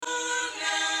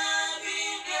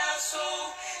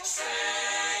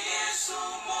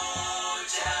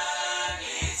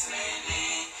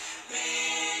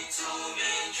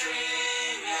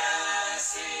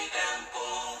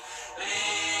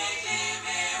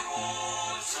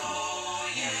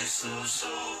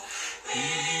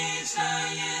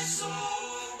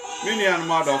Minian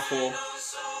mother for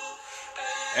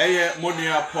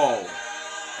Monia Paul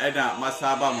Eda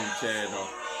Masaba Munchedo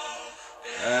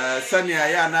Sanya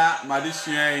Yana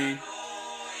Madishian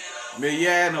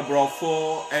Meye no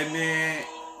brofo any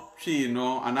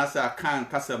Chino Anasa can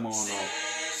Casamono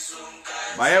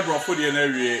Baye brofo the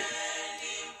area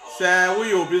say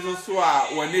we will be so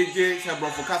when they get a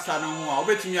brofo Casano, I'll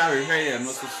bet me I rehear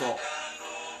no so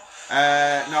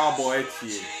now boy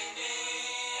tea.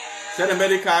 Said the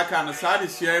medical can side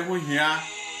is here who here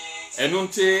and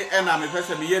unte and I'm a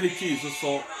person me any keys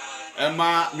so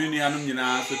Emma Minianum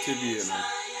Yina so Tibian.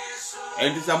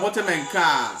 And it's a motorman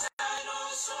car.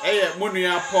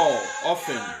 Monia Paul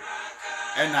often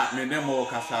and not Menemo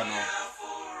Casano.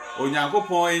 Onyango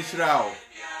point shroud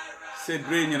said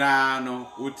Brainano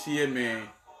utie me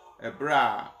a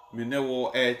bra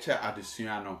Minewo echa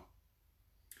adisiano.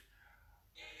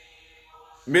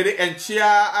 Mede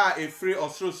enchia a free or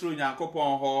through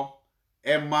Yankopon ho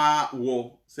Emma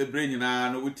wo se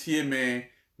Brainano utie me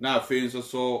na face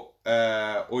so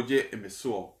oje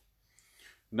emeso.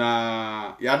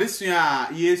 Na yadesua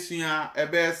yesua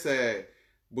ebe se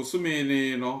bosumi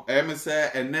ni no se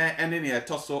ene ne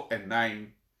etoso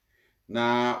ennan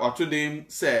na watodem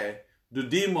say the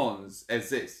demons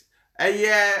exist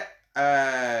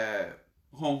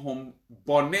hom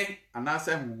bone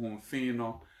anase hom fin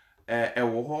no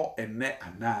ewo ho ene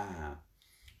ana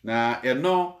na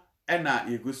eno ena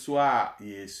yeguso a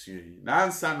yesua na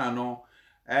ansa na no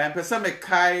pese me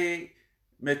kai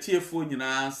Metiefo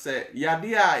nyina se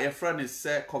yade a yefra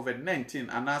se COVID-19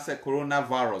 anase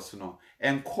coronavirus no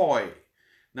enkoi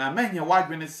na menye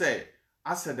wadwene se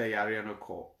asede yare no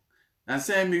ko na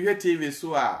se mi hwe TV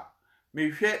so a mi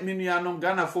hwe minuanom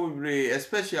Ghana fo bre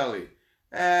especially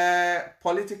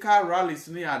political rallies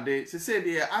ni ade se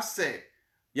de ase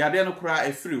yade no kura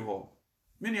efiri ho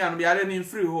minuanom yare ni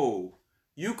free ho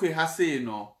UK ha se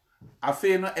no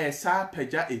afi no esa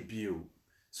pagya ebio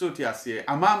so tiase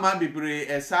amama bibre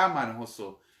esa man ho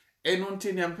so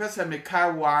enunti ne mpesa me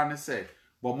kai wa ne se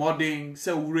bo modern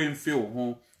se wure mfe wo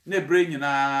ho na bre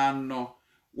nyina no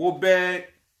wo be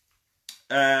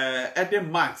ede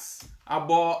max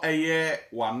abo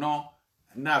wano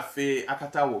na fe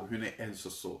akata wo hwene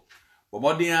ensoso bo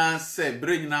modern se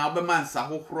bre nyina obe mansa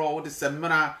hohoro wo de se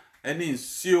mra ene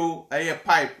nsuo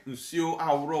pipe nsuo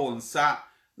awro nsa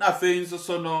na fe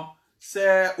ensoso no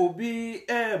se obi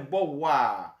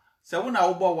bowa se wona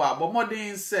wo bowa bo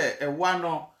modern se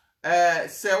wano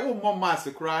se wo momas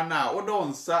kra na wo do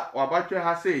nsa wabatwe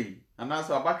ha sei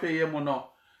anasa wabatwe ye mu no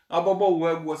abobo wo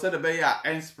agu se de be ya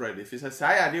end spread if se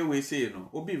sai ade we sei no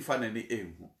obi mfa na ni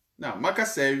ehu na maka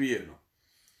se wie no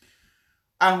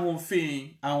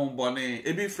ahunfin ahunbone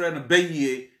ebi frɛ no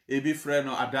bayie ebi frɛ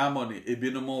no adamoni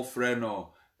ebi no mo frɛ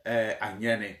no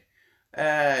anyene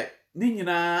ni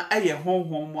nyina eye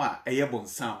honhom mu a eye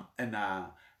bonsam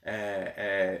na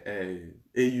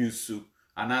yusu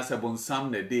anase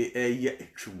bonsam na de eye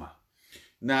atwuma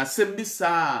na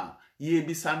sembisa ye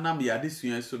bisa nam ya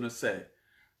desua so no se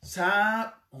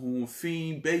sa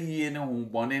honfin bayie ne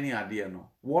honbone ne ade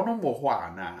no wono mo ho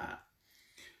ana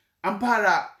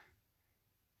ampara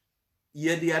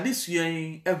ye de adesua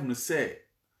yin ehunu se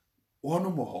wono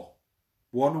mo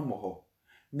ho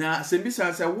na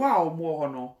sembisa se wa mo ho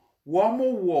no womo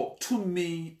wo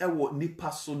tumi ewo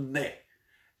nipa so ne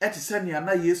etisania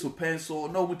na Yesu penso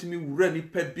na omutimi wura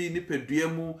nipa bi nipa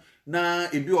duamu na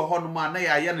ebi ohonom na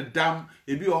yaye ne dam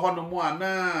ebi ohonom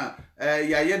na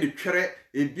yaye ne twere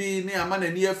ebi ne ama na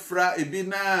ni afra ebi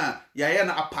na yaye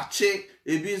na apache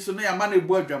ebi so na ama na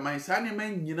ebu adwaman sa ne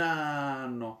man nyina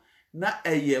no na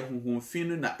eye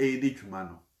huhunfin na edi dwuma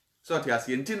no so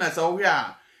tiase ntina sa wo hwe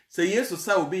a se Yesu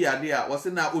sa obi yade a wo se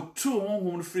na otu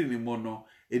honhom free ni mo no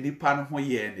enipa no ho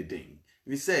ye ne den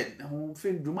we said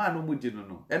honhom dwuma no mu di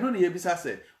no eno na ye bisa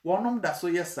se wonom da so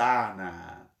ye saa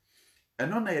na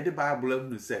eno na ye de Bible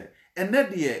ahunu se ene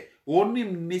de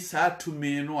wonim ni saa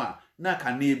tumi no a na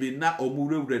ka na ebi na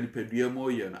omuwura nipadua mu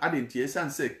oye no adentie san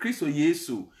se Kristo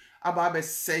Yesu aba be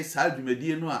sei saa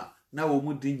dwumadie no a na wo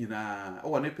mu di nyina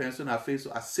wo ne penso na face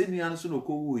so asenia no so no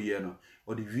ko wu ye no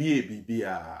o de wie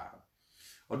bibia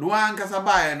odo an kasa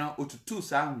bae no otutu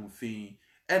saa honfin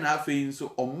ena afei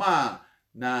so oma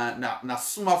na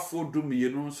somafo dumi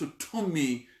no so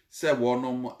tumi se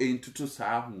wonom entutu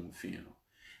saa honfin no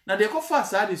na de kofa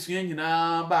saa de sua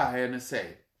nyina ba ha ne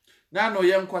se na no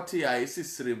ye nkwate a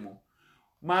esisire mu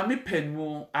ma me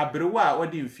penmu abrewa a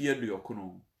wadi mfie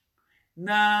aduokono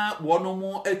na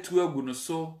wonom atu agu no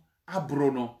so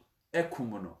abro no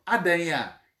ekum no adan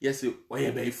a yesi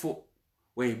oye beifo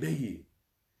oye beyi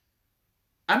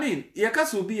I mean,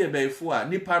 yakaso bi ebefo a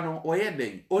nipa no oye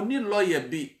den. Oni lawyer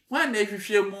bi. Wan na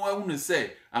hwehwe mu ahunu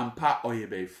say ampa oye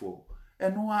befo.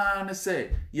 Eno a ne say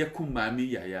yakuma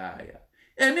mi ya.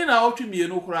 Eni na otwemie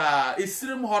no kura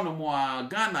esirem hono mo a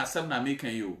Ghana asem na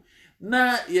mekan yo.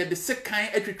 Na ye de sekan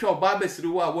atwetwe oba besiri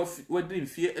wo a wadi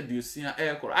mfie adusia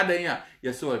ekoro. Adan a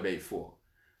ye so ebefo.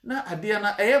 Na ade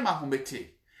na eye mahomete.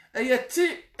 Eye ti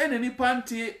ene nipa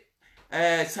nti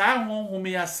saa honhom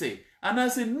ya se.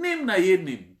 Anase nim na ye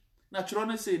nim. Na chiro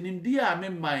ne se nim di a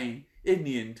memman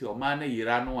eni enti o ma na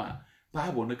yira no a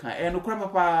Bible no kan no kura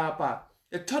papa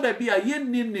toda bi a ye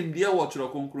nim de wo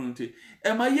chiro konkro nti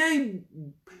ma ye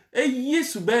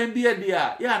Yesu ban bi de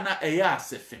a ya na eya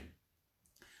asefem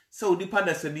so onipa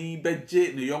da sani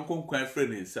beje ne yonkon kwan frɛ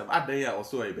ne nsam adan a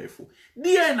oso ye befo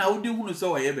di na wodi hunu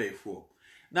so ye befo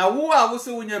na wo a wo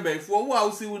se wonya befo wo a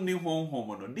wo se woni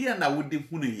honhom no di na wodi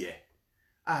hunu ye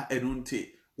enu nti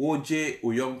wo je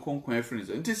oyonkon kwan frɛ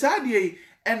ne nti saa de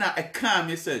na eka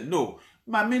me say no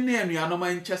ma me ne anuanom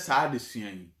anche saa de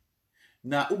suan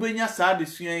na ubenya saa de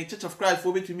suan Church of Christ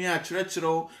fo betumi a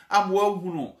kyerɛkyerɛw amwa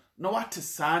hunu na wate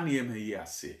saa ne ma yi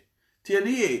ase tie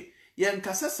ne ye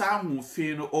nkasa saa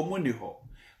honfin no omuni ho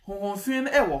honfin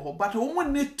wo ho but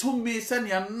omuni tumi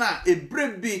sania na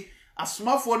ebrebi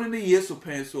asomafo no ne Yesu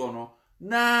pen so no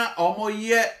na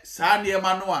omoye saa ne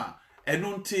ma no a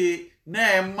enu nti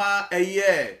na ema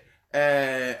eye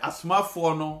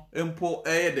asomafo no empo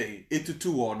den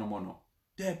etutu wo no mo no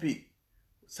debi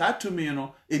saa tumi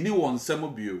no eni won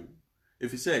nsam bio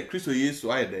efise Kristo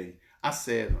Yesu ayeden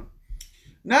ase no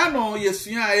na no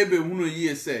yesua ebe hunu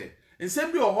yie se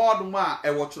nsem bi ohodum a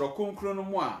ewo kyero konkro no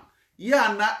mu a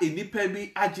ya na enipa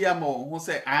bi age ama ho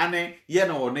se ane ye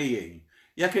na wone ye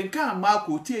ya kenka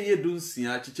Marko tie ye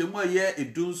dunsia chichemu ye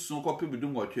edunsu kope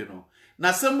bidum wotwe no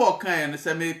na sembo kan ne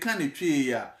se me kan ne twie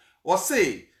ya o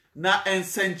se na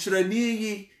ensenkyerani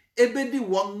yi ebedi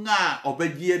won a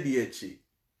obagie de achi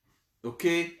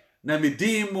okay na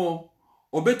medimo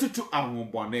obetutu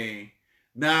ahobone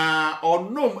na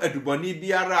onom aduboni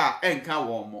biara enka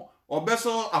won mo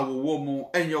obeso awowo mu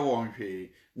enye won hwe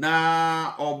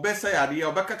na obesa yare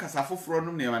obeka kasa foforo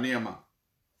no nema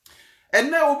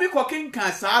enne obi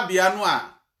kokinka saa bia no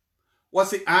a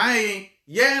wose ai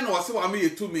ye no wose wa me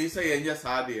yetumi se yenye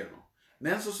saa de no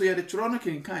nanso so ye de tworo no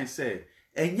kinkan se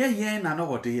enye ye na no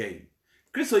wode ye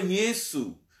Kristo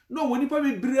Yesu no woni pa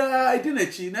bibra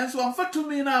edinachi nanso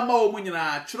amfatumi na ama wo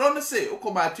munyina tworo no se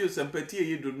ukomati osampatie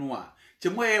yedu no a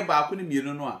chemoye ba ko ne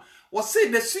mienu no a wose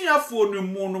ne suafo no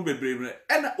mu no bebrebe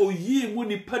ena oyi mu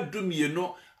nipa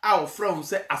dumienu a ofra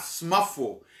se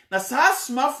asmafo na saa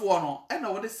asmafo no ena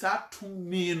wode saa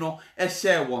tumi no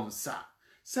ehye wonsa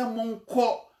se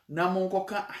monko na monko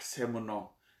ka asem no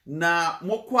na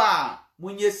mokwa a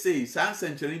munye sei saa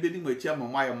nsenkyere bedi machi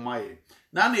amaye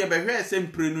na na ye behwe se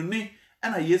mprenuni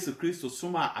ena Yesu Kristo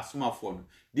suma asmafo no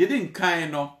de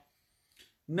nkan no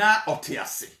na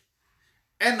otiase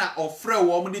ena ofre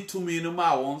wo mde tumi no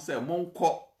ma won se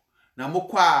monko na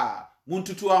mokwa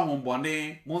muntutu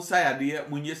ahombone monsa yade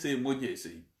munyese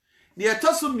monyese ne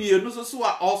etoso mienu so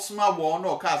a osma wo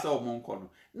no ka se wo monko no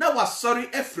na wasori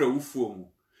efre wufuo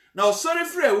mu na osori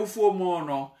fre wufuo mu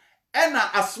no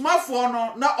ena asmafo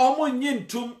no na omonye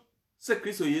ntum se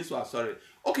Kristo Yesu asori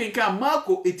okay nka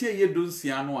Marko etie ye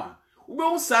donsia no a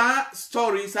ube sa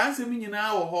story sanse mi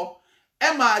nyina wo ho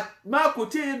ema Marko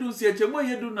tie ye donsia chemo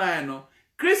ye dunan no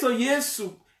Kristo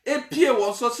Yesu epie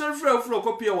won so serfrefro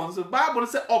kopie won so Bible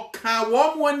say oka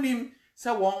won wanim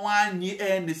se won wanyi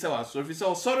eni se wasofi se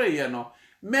osore ye no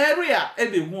Maria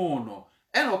ebehu no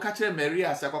ena oka kire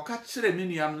Maria se oka kire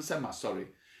miniam se masori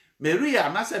Maria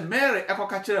na se Mary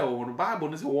ekoka kire won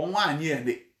Bible say won wanyi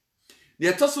eni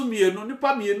de toso mienu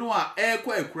nipa mienu a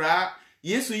ekwa ekura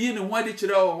Yesu yi ne ho ade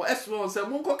kire wo eso se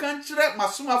monko kan kire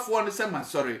masomafo no se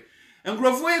masori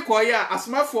engrofo ikoya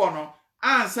asomafo no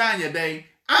ansa anyeden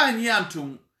anyi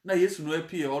antum na Yesu no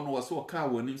apie ono wo so ka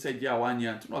wonim se gya wanyi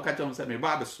antum no ka tell se me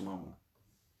ba besoma mu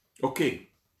okay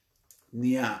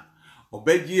nia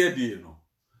obagie die no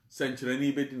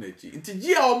senkyerani bedi nachi nti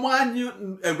gya o manyi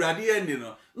awrade andi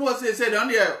no no wo se de on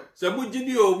de se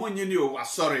bugidi o munyini o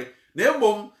asori na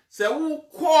embom se wo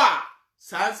ko a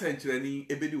saa senkyerani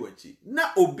ebedi wachi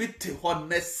na obite ho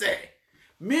ne se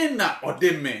me na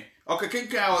odeme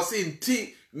okakenka o se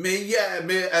nti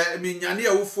me nyane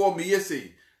awufo me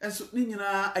yese enso ni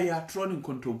nyina ayatro ne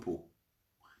nkontompo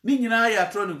ni nyina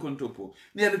ayatro ne nkontompo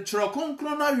ne de tro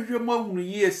konkro na hwehwe mo ahunu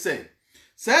yese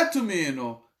say to me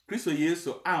no Kristo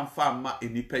Yesu amfa ma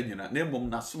enipa nyina na emom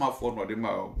na somafo no de ma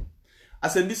o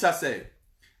asembisa say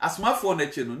asomafo na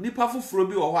che no nipa foforo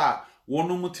bi wo ho a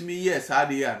wono mutumi yes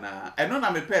ade ya na eno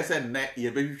na me pese ne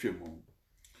ye behwehwe mu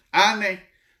ane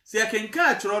Se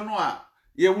akenka chiro no a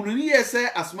ye hunu ni ye se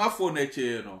asomafo na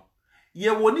che no ye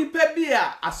woni pa bi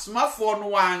a asomafo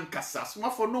no ankasa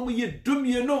asomafo no mo ye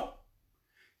dumie no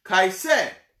kai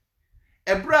se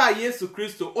ebra Yesu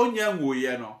Kristo onya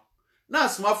nwoye no na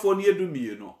asomafo no ye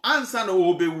dumie no ansa na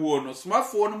obewuo no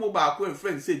asomafo no mo ba ko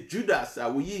friend se Judas a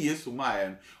wo yi Yesu maaye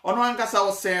no ono ankasa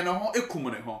wo sen no ho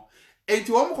ekum ne ho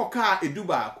enti wo mkoka edu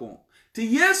ba ko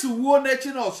ti Yesu wuo na chi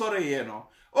na osore ye no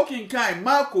okinkan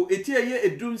Marko etieye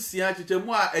edunsia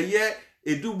chichemu a eye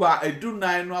eduba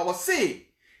edunan no a wose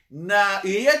na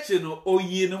yeche no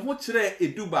oyi ne ho kire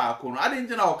eduba ko no ade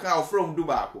nje na oka from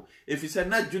duba ko efise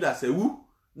na Judas ewu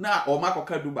na o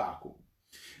makoka duba ko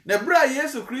na bra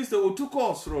Yesu Kristo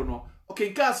otuko osoro no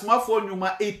okinkan asmafo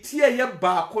nyuma etieye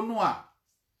ba ko no a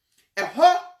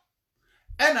eho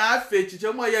ena afe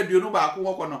chichemu a ye duonu ba ko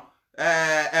woko no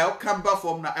kamba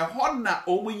from na ehon na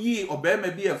omuyi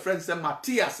obema bi a friend say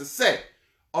Matthias say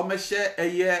omehye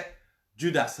eye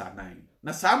Judas anan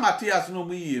na sa Matthias no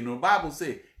omuyi no Bible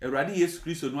say Erade Yesu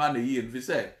Kristo no ana yi no fi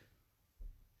say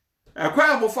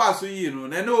ekwa mo fa so yi no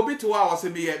na obi to wa say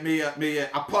me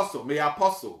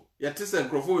apostle yete say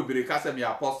nkrofo bebere ka say me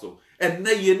apostle and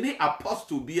na ye ni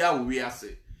apostle bia wo wi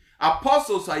ase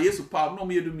apostles are Yesu pa no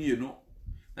me edu mi no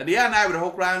na de ya na abre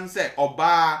ho kran say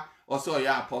oba also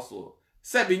your apostle.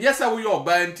 Said, yes, I will your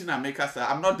band na make us.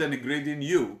 I'm not denigrating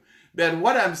you. But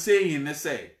what I'm saying is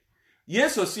say,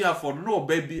 yes, or see for no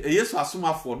baby, yes, or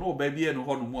assume for no baby and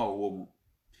no more woman.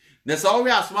 That's all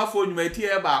we assume for you may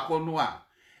tear back on one.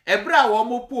 Ebra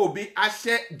womo po be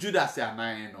ashe Judas and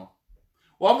I know.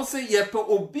 Woman say, ye po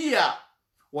obia,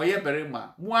 or ye berry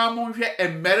man. Muamon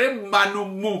and berry manu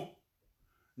mu.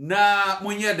 Na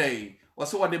munye day. Or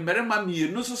so what the berry man me,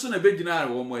 no so soon a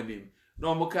virginal woman name.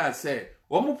 No mo ka say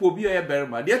omo po bi ye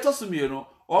berma de to so mi no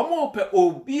omo pe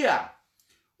obi a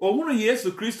ohunu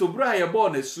Yesu Kristo bra ye bo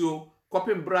na suo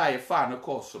kopem bra ye fa na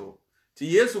kosoro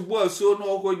ti Yesu bo asuo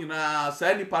no ho nyina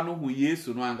sa nipa no hu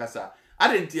Yesu no ankasa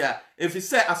adentia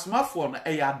efise asomafo no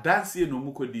e ya danse no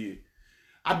mu kodie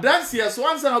adanse so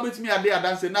ansa na obetimi ade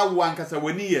adanse na wo ankasa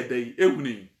wani ye dai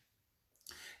ehuni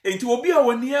enti obi a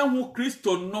wani ahu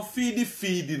Kristo no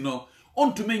feed no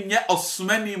ontumi nye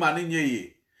osomani ma ne nye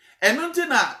ye enunti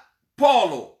na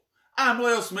Paulo ano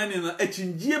yosmani na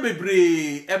echinjie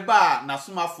bebre eba na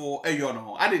somafo eyo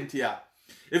no adentia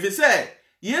if you say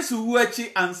Yesu wu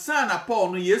achi ansa na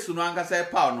Paul no Yesu no angasa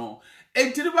Paul no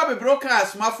entiri ba bebre ka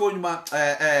somafo nyuma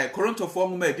Korintofo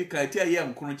mu edika etia ye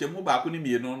nkonche mu ba ko ni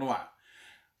mienu no a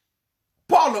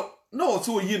Paul no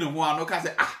so yi ne ho ano ka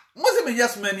say mo se me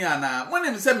yesmani ana mo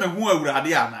ne se me hu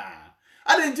awurade ana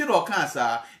adentia no ka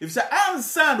sa if say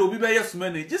ansa na obi be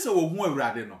yesmani je se wo hu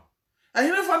awurade no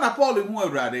ahime fa na Paul hu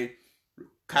awurade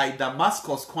kai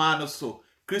Damascus kwano so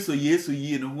Kristo Yesu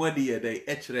yi no hu ade ye dai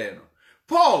ekire no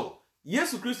Paul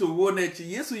Yesu Kristo wo na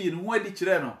echi Yesu yi no hu ade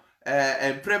kire no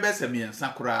emprebe se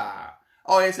miensa kura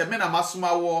o ye se me na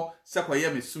masoma wo se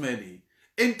koye me sumani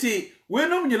enti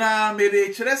wenom nyina me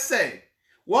de kire se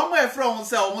wo mo efra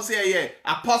ho se ye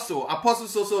apostle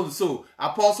so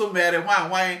apostle Mary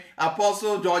hwan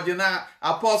apostle Georgina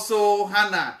apostle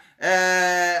Hannah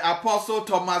apostle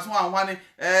Thomas hwan ne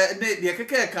de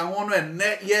keke ka ho no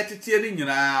enne ye tete ni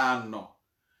nyina no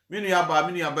minu ya ba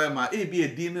ma bi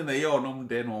edin na ye onom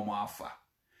de no mo afa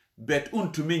but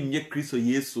untumi nye Kristo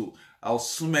Yesu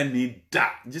ausumani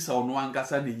da jisa ono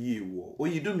angasa ne yiwo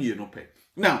oyidum ye no pe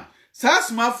now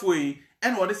sasmafo yi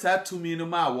en wode sa tumi no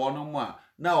ma wo no mo a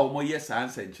na o mo ye sa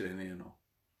nsenkyerene no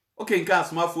okay nka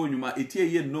asmafo nyuma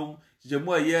etie ye nom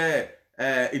jemu ye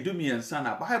edumiensa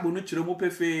na Bible no kire mo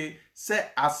pefe se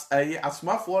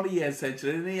asmafo no ye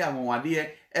nsenkyerene ya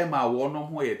nwade e ma wo no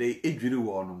ho ye de edwiri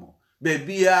wo no mo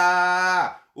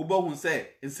bebia ubohu se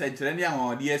nsenkyerene ya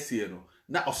nwade asie no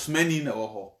na osmani na wo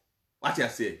ho what you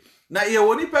say na ye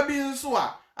woni pa bi nso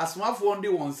a asmafo ndi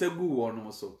won segu wo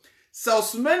no so se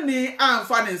osmani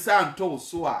amfa ne nsa anto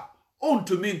so a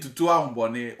ontumi ntutu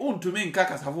ahombone ontumi nka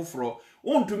kasafoforo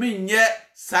ontumi nye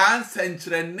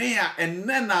sansenkyerene a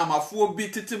enne na amafo bi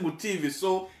tete mu TV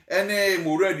so ene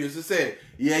mu radio so se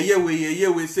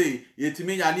yeyewe se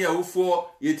yetimi nyane awufo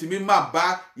yetimi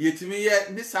maba yetimi ye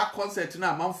ni sa concert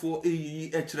na amanfo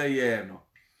eyi ekire ye no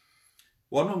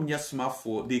wonom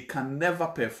nyesmafo they can never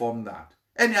perform that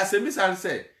any asemi san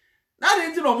say na de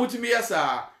nti no mutimi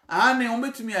yesa ane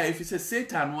ometimi a efise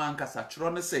Satan wan kasa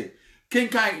chro ne say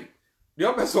kenkan the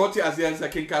opposite as the answer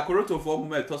kenkan Korintofo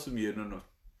mu etosumie no no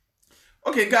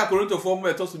okay kenkan Korintofo mu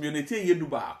etosumie no etie ye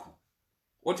duba ako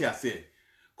what you say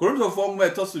Korintofo mu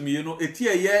etosumie no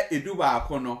etie ye eduba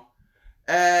ako no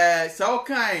sa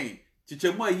okan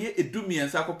chichemu aye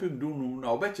edumiensa kopem dunum na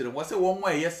obekire wo se won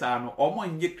wa ye sa no omo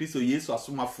nye Kristo Yesu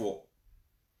asomafo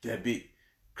Debi.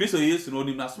 Kristo Yesu no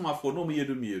nim na somafo no me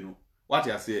yedum yenu. What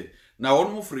you say? Na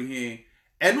won mo free he.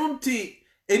 Eno nti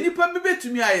enipa bi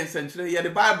betumi aye nsenkyere ye the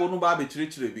Bible no ba be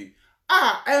kyerɛkyerɛ bi.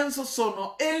 Enso so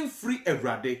no free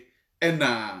Awurade.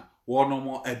 Ena wono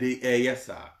mo ade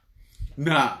yesa.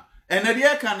 Na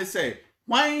enade kan say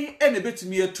why ene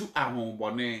betumi atu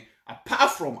ahonbone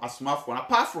apart from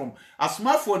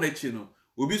asomafo na chi no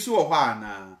obi so wo hɔ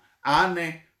ana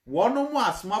ane wono mo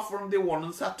asomafo de wono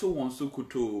nsato won so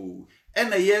kuto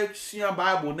ena ye sua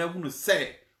Bible na hunu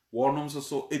say wono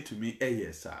so etumi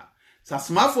yesa sa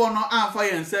asomafo no amfa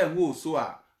yen say wo so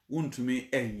a wontumi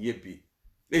enye bi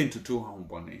entutu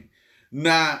ahonbone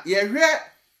na ye hwɛ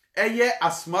eye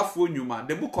asomafo nyuma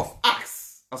the book of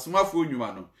Acts asomafo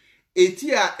nyuma no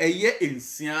eti a eye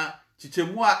ensia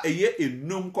chichemu a eye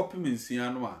enum kopim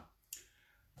ensia no a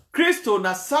Kristo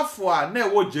na safo a na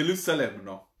ewo Jerusalem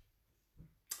no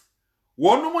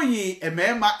wono mo yi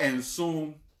emema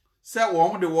enso se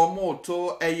wo de wo mo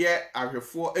to eye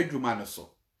ahwefo adwuma no so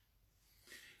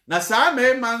na saa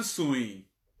mema nso yi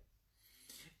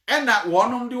ena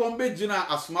wono de won begina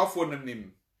asomafo no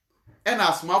nim ena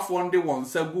asomafo de won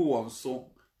sagu won so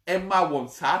ema won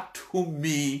sa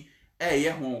tumi eye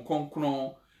hon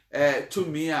konkron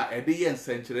tumi a ede ye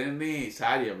nsenkyere ne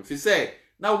saare am fi say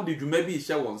na wo de dwuma bi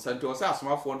hye won sante o say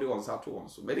asomafo de won sa to won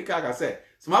so medical ka say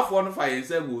asomafo no fa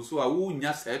yense go so a wo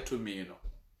nya sa tumi no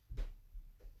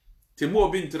temo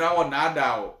obi ntra wo na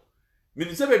ada o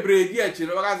mini se bebre di a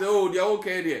chire ka say oh dia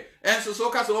okay dia enso so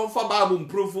ka so fa Bible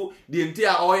improve di enti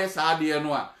a oye saade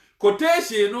no a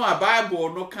quotation no a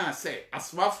Bible no kan say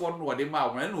asomafo no wode ma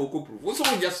wo na o proof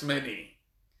so just many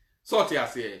so ti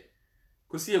ase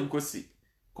kosi enkosi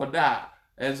koda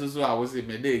enso so a wo se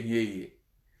me de yeye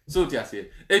so ti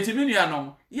ase etimi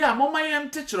nuanom ya moma yem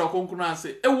te kyerɛ konkono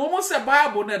ase ewo mo se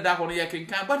Bible na da ho no ye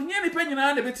kenkan but nye nipa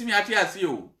nyina na betimi ate ase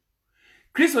o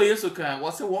Kristo Yesu kan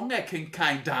wo se won ga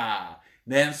kenkan da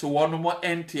na enso wono mo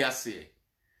ente ase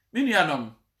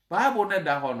nuanom Bible na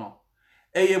da ho no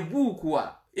eye book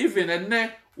a even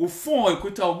enne wo phone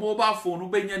ekuta wo mobile phone no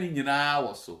benya ni nyina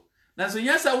wo so na so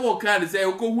yesa wo kan say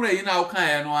wo ko hunu yi na wo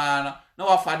kan no ana na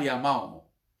wa fa de ama wo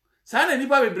sa na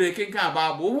nipa bebre kenkan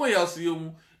Bible wo ya so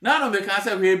yom na no me kan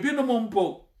say we bi no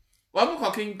mpo wa mo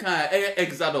ko kenkan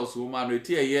Exodus wo ma no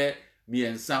ti eye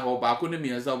miensa ho ba ko ne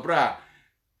miensa bra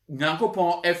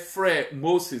Nyankopon efre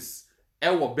Moses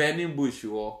wo burning bush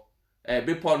wo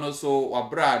bepo no so wa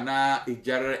bra na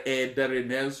ejare dere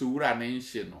na so wura na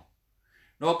nhye no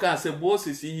no kan say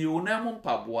Moses yi una mo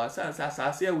mpaboa sansa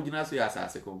asase a wugina so ya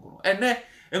asase konkono ene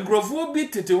nkrofo bi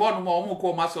tete ho no mo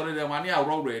ko ma sori de mane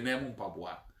awrowre na mo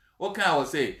mpaboa o kan wo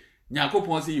say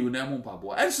Nyankopon say yi una mo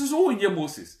mpaboa enso so wonye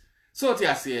Moses so ti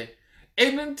ase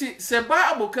enunti se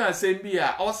Bible kan say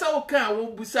bia o say o kan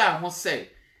wo busa ho say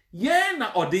yen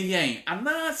na ode yen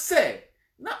ana say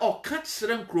na o ka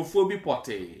kire nkrofo bi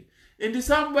pote endi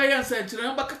samba ya say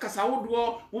kire mbaka kasa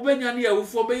wodo wo benya ne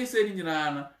awufo be say ni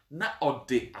nyina na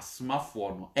ode asmafo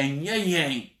no enye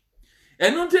yen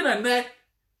enunti na ne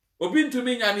obi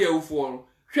ntumi nya ne awufo no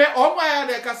hwe o ma ya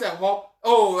de ka say ho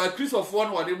Christopher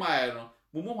no ode ma ya no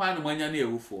mumu hwan no manya ne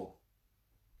awufo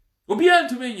obi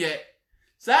ntumi nye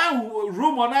sa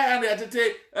room on ya na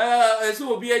tete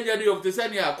so obi anya ne of the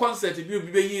senior concert bi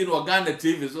obi be yi no Ghana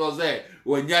TV so say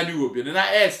wanya ne obi na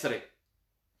esre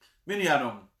mini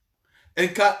anom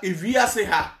enka eviase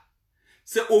ha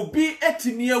se obi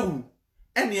etimi awu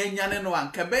ene anyane no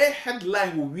anka be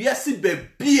headline wo wiase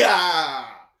babia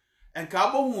enka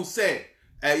abohu se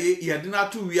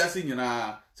yedina to wiase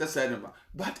nyina se ne ba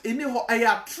but eni ho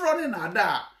aya trone na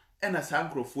ada ena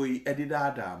sankrofo yi edida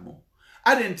ada mo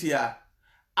adentia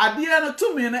ade no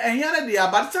tumi no enyane de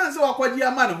abade chance wakwaji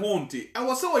ama ne ho nti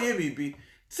ewo se wo ye bibi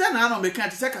se na no meka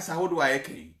te se kasa hodo aye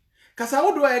kan kasa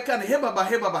hodo aye kan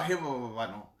hebaba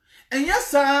no enya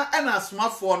sa ena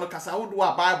smartphone no kasa hodo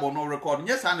a Bible no record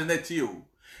nya sa na ti o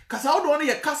kasa hodo no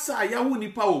ye kasa ya hu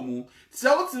nipa wo mu se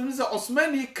wo timi se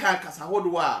osmani ka kasa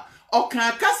hodo a o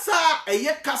kan kasa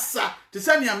eye kasa te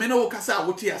se ne amene wo kasa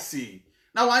wo ti ase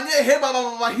na wanye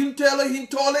hebaba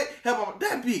hintole hebaba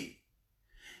dabi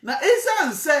na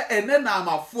esan se ene na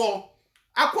amafo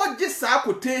akogye sa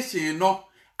quotation no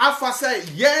afa se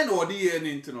yen na odi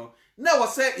yen ntino na wo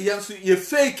se yenso ye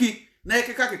fake na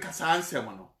ekeka kasa ansem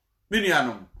no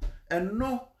menuanom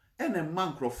eno ene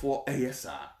mankrofo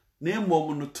eyesa na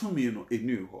emom no tumi no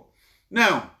enu ho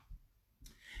now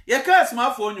ye ka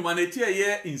smartphone nyuma na tie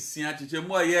ye nsia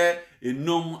chichemu ye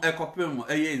enum ekopem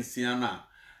eye nsia na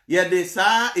ye de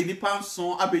sa enipa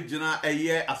nso abegyina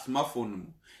eye asmartphone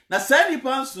mu na sa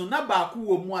nipa nso na ba ko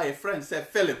wo mu a ye friend say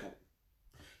Philip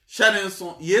Shannon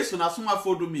so yes na soma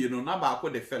fodu mi no na ba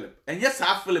de Philip. And yes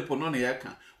a Philip no na ye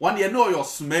kan. One ye know your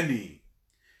smany.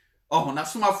 Oh na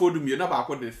soma fodu mi na ba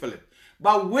de Philip.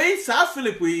 But wait sa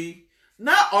Philip we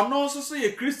na ono so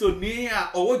ye Kristo ni a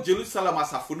owo Jerusalem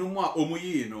asafo no mu a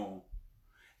omuyi no.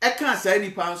 E kan sa ni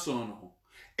panson no.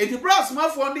 Enti bra soma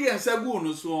fo de yensa gu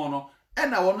no so no. E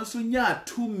na wono so nya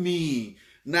tumi.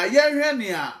 Na ye hwe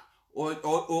ne a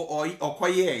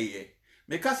okoye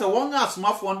Meka se won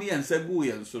asomafo ne yensa gu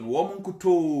yenso no wo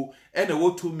munkuto e na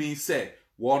wotumi se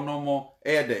wono mo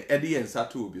ede yensa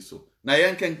to obi so na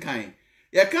yenkenkan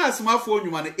ye ka asomafo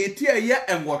nwuma no eti eye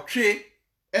enwotwe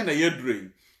e na yedrei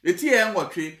eti eye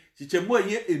enwotwe chichemu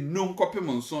eye enum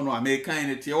kopem nso no amekan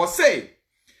ne tie wo say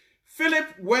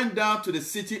Philip went down to the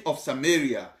city of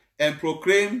Samaria and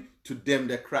proclaimed to them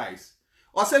the Christ.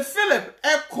 O say Philip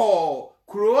eko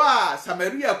kroa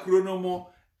Samaria krono mo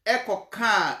Eko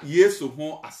ka Yesu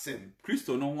ho asem.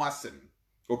 Kristo no ho asem.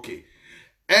 Okay.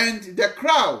 And the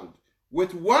crowd,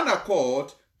 with one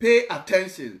accord, pay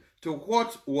attention to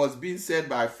what was being said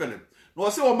by Philip. No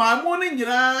se o mamoni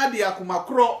nyina de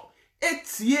akomakro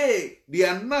etie de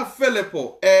ana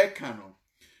Philipo kano.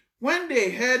 When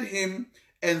they heard him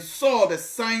and saw the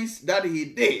signs that he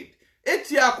did,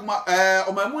 etie akoma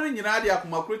o mamoni nyina de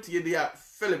akomakro tie de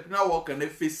Philip na walk and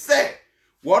if he said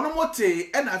One mote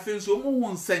and I feel so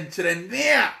moon century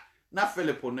near na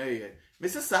Philip on air.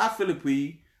 Mrs. Philip,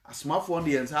 a small phone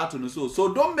the answer to so.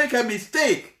 So don't make a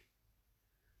mistake.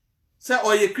 Say,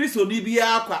 or ye Christo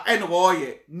Nibia and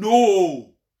oye.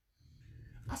 No.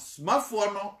 A small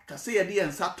phone can say a dear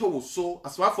and sato so. A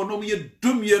small phone me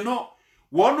doom ye no.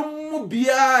 One mo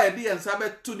bia a dear and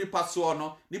sabbat to the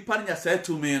passono. Nipania said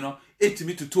to me no. It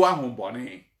me to 2 home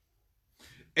bonny.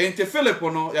 Ain't a Philip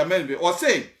no, ya maybe or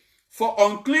say. For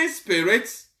unclean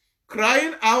spirits,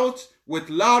 crying out with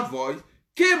loud voice,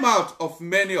 came out of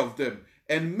many of them,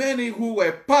 and many who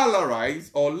were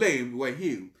paralyzed or lame were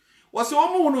healed. Was a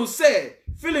woman who said,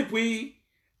 Philip,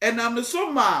 and I'm the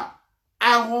summa,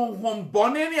 I home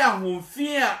bonny, I home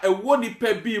fear, a woni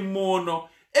pebi mono,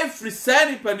 every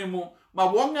sani penimo,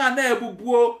 ma wonga nebu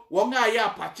buo, wonga ya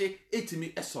pache, it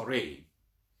me a sorry.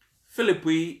 Philip,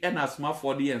 and as my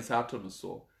 40 and Saturn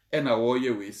so, and a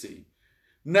warrior we say.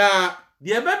 Na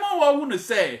the ebema wa wu no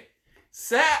say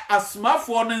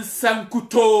asmafo no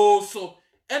nsankuto so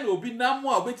e na obi na mo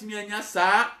a obetimi anya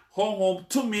saa honhom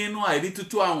tumi no a edi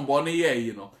tutu ahombo no ye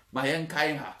yi no ma yen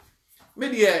kan ha me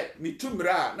de mi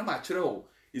tumra na ma kire o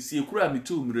esi ekura mi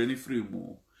tumra ni free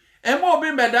mu e ma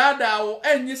obi medada wo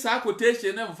enyi saa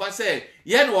quotation na mfa say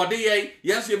ye na ode ye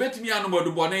yes ye betimi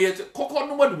anomodo bo no ye kokko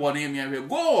no modo bo no ye me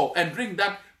go and drink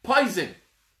that poison.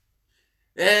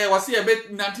 Wasi ebe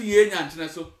nanti ye nyantre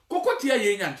so kokotia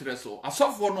ye nyantre so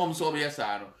asofo no mso be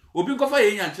saa no obi nkofa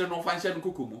ye nyantre no fa nhye no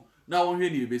kokomu na wonhwe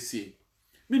ni ebesie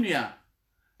menua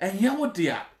enye wo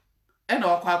dia na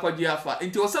wakwa akwaji afa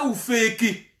nti wo sa wo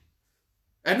fake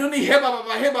eno ni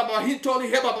heba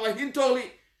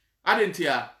hintoli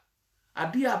adentia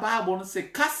adia bible no se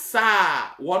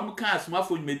kasa won kan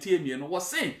asmafo nmetie mie no wo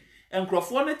se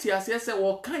enkrofo no ti ase se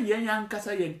wo kan ye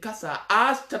yankasa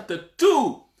Acts chapter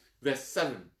 2 verse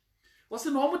 7. What's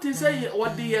the normal to say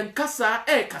what the kasa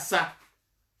kasa?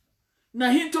 Na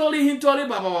hintoli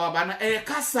baba na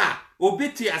kasa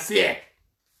obiti ase.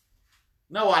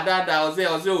 Na wadada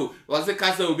oze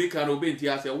kasa obi kan obiti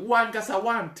ase. One kasa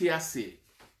one ti ase.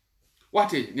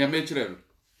 What is nya mechire?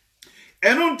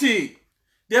 Enunti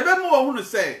de be mo hu no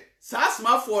say sa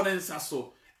smafo ne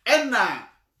nsaso ena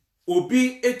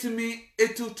obi etumi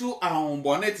etutu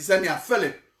ahonbone ti se ne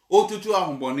Philip otutu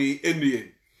ahonbone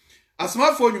enue.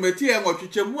 Asmafo nyumeti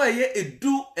enwotwetwemu aye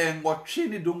edu enwotwe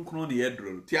ni donkro ne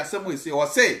yedro ti asemo ese o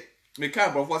say me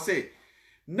kan bro for say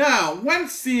now when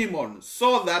Simon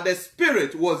saw that the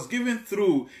Spirit was given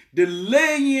through the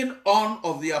laying on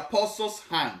of the apostles'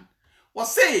 hand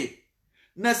was say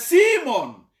na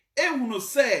Simon ehunu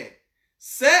say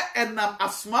enam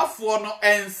asmafo no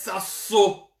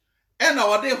ensaso ena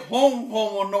wode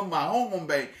honhom no ma honhom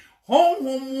ben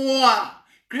honhom a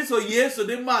Kristo Yesu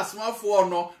de masmafo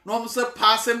no no se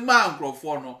passe man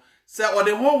crofo no se o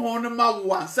de honhon no ma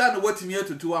wansa na watimi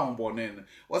atutu ahobone no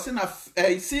o se na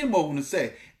Simon no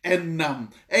say enam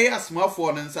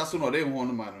asmafo no nsa so no de honhon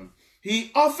no ma no he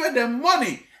offered them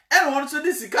money and want to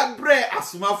this ka bre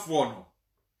asmafo no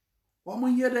wo mo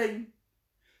yedai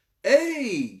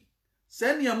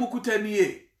send ya mukutani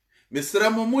e mesra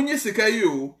mo munye sika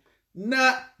yo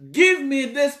na give me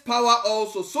this power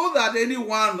also, so that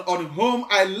anyone on whom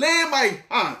I lay my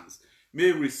hands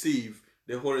may receive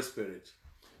the Holy Spirit.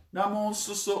 Na mo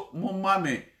so mo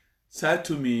mame say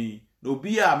to me no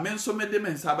be a menso me de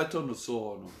men sabato no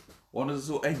so no ono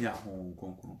so anya honhom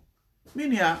kronkron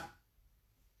minia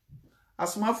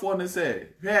asomafo ne say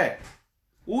hwe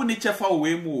wo ni chefa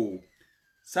we mu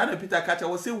Sana Peter Kacha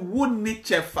will say wouldn't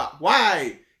chefa.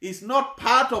 Why? He's not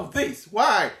part of this.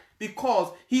 Why?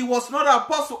 Because he was not an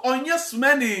apostle on yes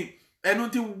many and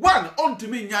until one unto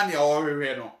me nyanya or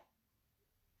reno.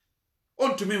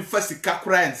 Unto me first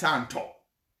kakra and santo.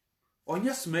 On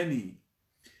yes many.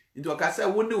 Into a cassa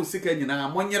wouldn't do sick and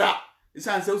monera. It's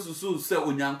answer so say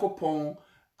unyanko pon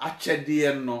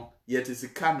achedieno yet is a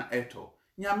can eto.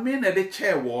 Nyamene de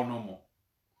chair war no more.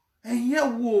 And ya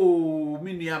wo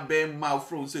minia ben mouth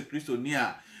from say Christo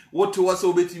near what was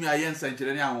so betting me a yen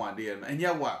century one day and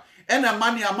ya wa and a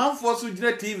money a man for so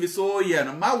TV so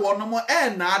yen my one no more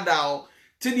and nada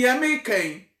till the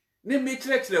American name me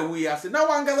church the we as now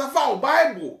one gather foul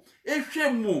Bible if she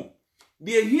mu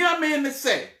the hear me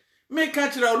say make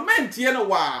catch the men tiena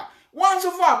wa once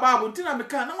so far Bible tina me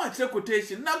can no much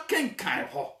quotation now can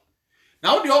ho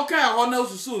now the all kind of no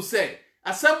so say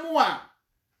asamu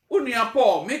Unia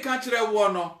Paul, make a chere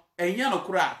wono, and yano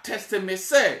cra, test me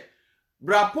say,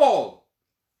 Bra Paul,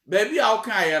 baby, I'll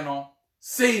kaya no,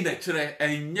 say the chere,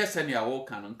 and yes, and ya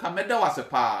wokan, come da was a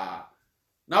pa.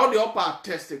 Now the upper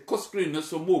tested, coscreen no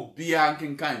so more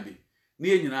bianking kindly,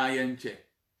 near yenche.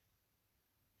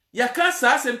 Ya can't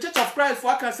sass and Church of Christ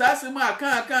for Cassasima,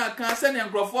 can't send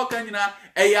and grow for canina,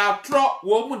 a ya trot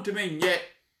woman to me yet.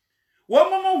 One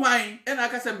more wine, and I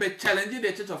can be challenging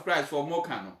the Church of Christ for more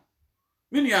cano.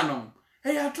 Minianom,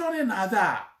 hey, I try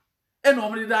another. And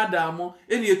normally that damo,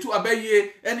 any two abaye,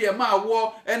 any a ma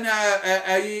war, and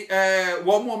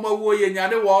one more way and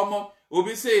yada warmer,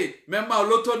 obi say, member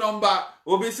lotto number,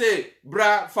 obi say,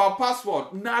 bra for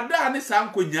passport, nada ni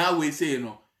sam kunya we say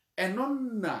no, and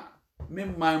nonna, me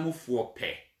my move for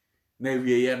pay. Na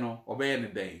wieyeno, obey any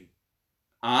day.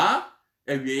 Ah,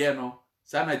 a wieyeno,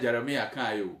 sana Jeremiah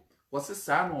kayo, what's the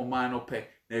son or man or pay?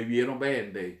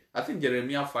 Day. I think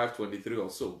Jeremiah 5:23 or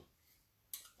so.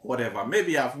 Whatever.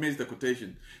 Maybe I've missed the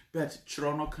quotation. But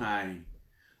Chirono Kai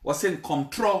was in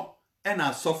control and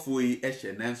a software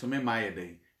eshe and so me my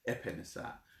day.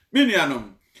 Epenesa.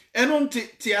 Minianum. And on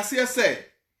Tiasia say.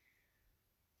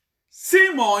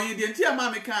 Simon, you didn't hear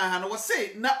Mammy Khan was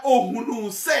say, na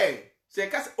ohunu say. Say,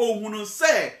 cast ohunu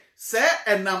say. Say,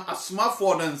 and nam a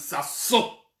smartphone and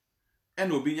sasso.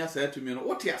 And Obinia said to me,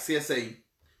 what Tiasia saying?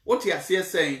 What you are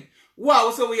saying? Wow,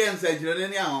 so we answer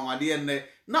any my dear.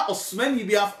 Now, Osman,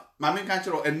 be off, Mammy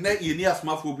Cancher, and net ye near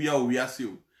smartphobia, we ask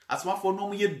you. A smartphone no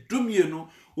me doom you know,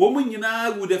 woman you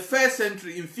know with the first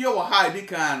century in fear or high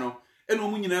decano, and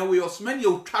woman you know we Osman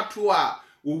you tatua,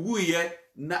 we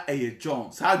na a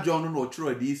John, Sir John or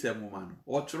Troy decent woman,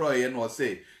 or Troy and or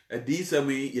say, a decent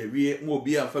way, ye more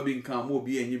beer for being come, more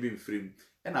beer and you been free.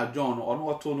 And a John or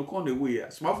no tone on the way,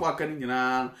 smartphone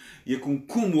can you can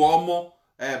come warm.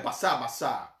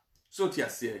 Basa. So tia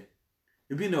say.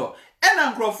 You know, and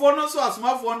Uncle no so as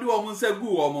my phone do almost say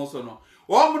good almost no.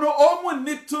 Woman no almost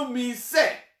need to me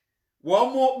say.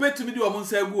 One more bet to me do almost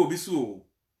say good be so.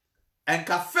 And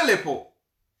ka Philippo.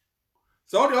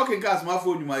 So the okay cast my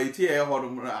phone you might hear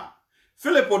hodumra.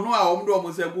 Philippo no I do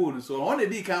almost say good so only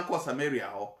they can call Samaria.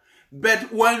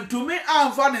 But when to me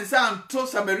I'm finding some to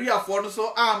Samaria for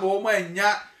so I'm woman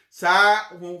ya sa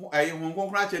I won't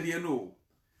congratulate you know.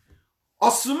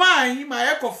 Osman,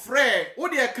 my echo frere,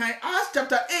 what they can Acts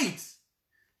chapter 8.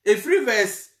 A free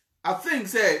verse, I think,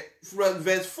 say,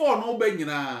 verse 4, no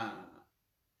bangina.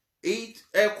 8,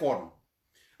 echo.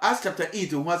 Acts chapter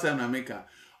 8, what's an America.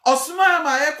 Osman,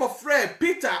 my echo frere,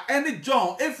 Peter, and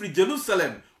John, every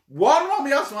Jerusalem. One more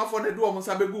me ask my phone the door,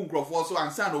 Monsabegun Crawford, so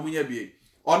and San Omiabi.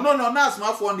 Or no, that's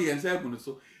my phone, the answer.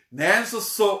 Nanso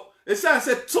so. Esa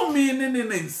said to me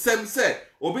in sem said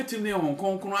obetimi on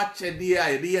konkon achede a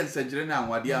yede ensagire na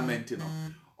anwade amenti no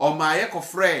o ma ye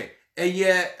kofre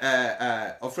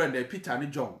eye ofrend Peter ni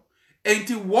John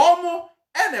enti womo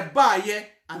ene baaye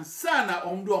ansa na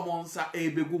omdo omonsa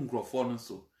ebegu nkrofo no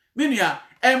so menua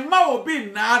emma obi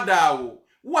na ada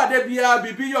wo ade bia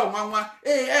bibi yo nwanwa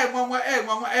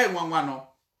nwanwa no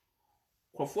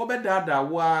krofo be dada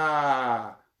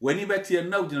wa when you bet here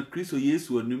now, Christo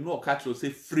Yesu and no catch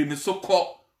say free me so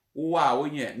called. Wow,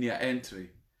 when you're near entry.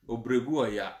 Obregu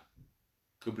ya.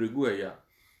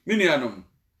 Minianum.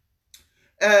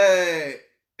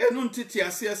 Enuntiti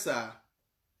asiasa.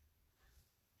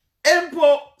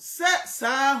 Empo set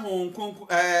sa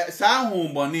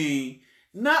home boni.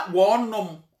 Na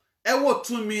wonom. Ewo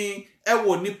to me.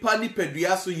 Ewo nipa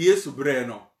pedua so Yesu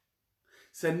breno.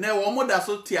 Se ne womo da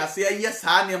so tiasia yes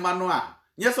ha ne manoa.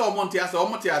 Yes, or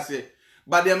Montiase,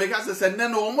 but the Americans said,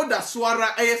 no, more that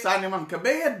swara as animal can be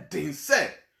a din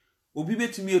said. Will be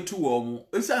to me a 2 or more.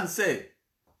 It's say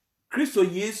Kristo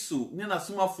Yesu ni na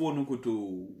somafo no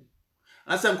koto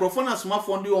asa nkrofo na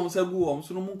somafo ndi won sa gu won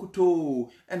so no koto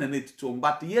ena na tito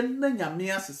but ye na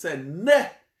nyame asese ne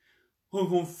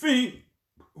honhom fi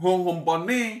honhom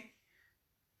bone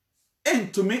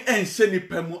entumi enhye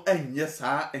nipa mu enye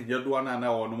saa enye do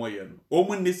na won mo ye no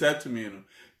omu ni saa tumi no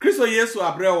Kristo Yesu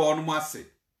abre won mo ase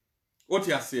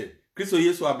oti ase Kristo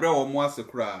Yesu abre won mo ase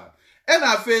kra and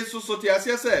afa so ti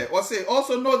ase say or say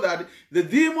also know that the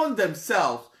demons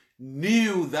themselves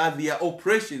knew that their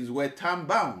operations were time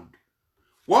bound.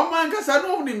 One man can say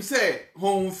no him say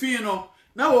hon fi no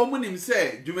na wo mu nim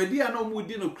say dwumadi na mu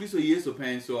di no Kristo Yesu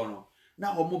pen so no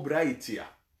na wo mu brightia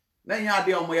na nya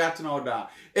de o mo ya tena oda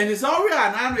and is already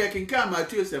an anu can come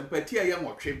Matthew sempatia ye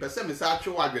nwotwe pese me sa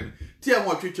atwe wadwen tie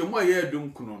nwotwe mo ye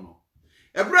adum kuno no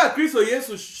ebra Kristo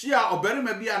Yesu hia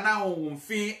oberima bia na hon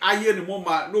fi aye ne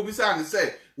moma no bi say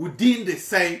say within the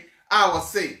same I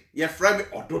was say ye frame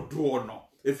ododo no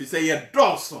if you say ye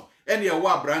doso and ye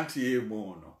wa brantie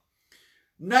mo no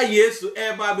na Yesu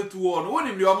eba betu wo no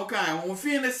wonim de omo kan hon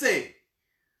fi ne say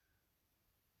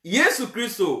Yesu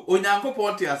Kristo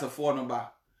onyankopon te asefo no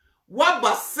ba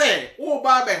waba say wo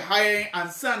ba be hayen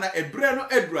ansa na ebre no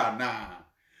edura na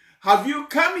have you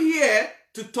come here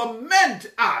to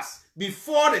torment us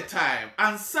before the time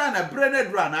ansa na bre no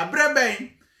edura na bre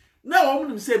ben na wo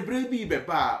nim say bre bi be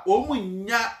ba o mu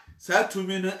nya sa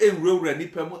tumi no enwurawura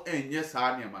nipa mu enye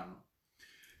sa niama no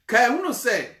kai hunu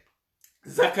say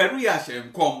Zakaria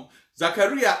shenkom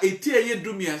Zakaria etie ye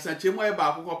dumiensa chemo e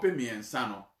ba akoko pe miensa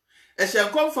no e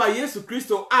shenkom fa Yesu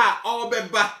Kristo a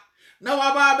obeba na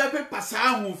waba bepe pasa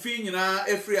hu fi nyina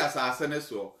efri asase ne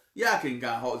so ya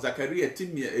kenga ho Zakaria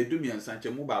timia edumiensa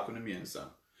chemo ba akoko miensa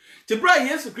tibra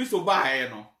Yesu Kristo ba he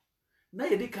no na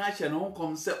ye de ka hye no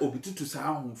kom se obitutu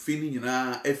sa hu fi ni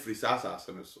nyina efri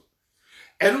asase ne so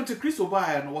eno te Kristo ba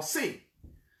he no wo se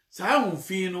sa hu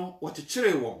fi no wo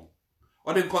chekere won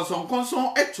ode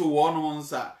konson eto wo no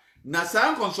nsa na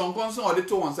sa konson ode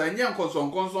to won sa nye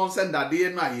konson se ndade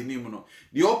no ayenim no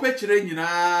de opekire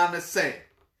nyina ne se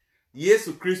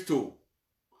Yesu Kristo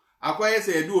akwaye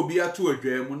se edu obi ato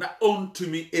adwam na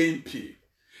ontumi empi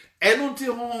eno nti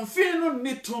honfi no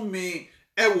nitumi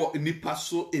ewo nipa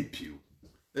so epiu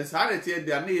the sanity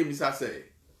de na yemisa se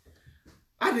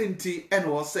adenti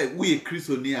eno wo se we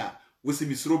Kristo ni a wo se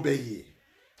misro baye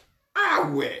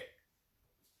awe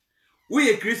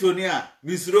we Kristo ni a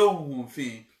misro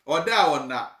honfi oda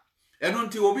wona eno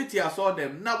nti obi ti aso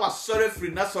dem na wasore free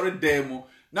na sore dem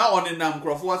na onenam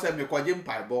krofo se mekwaje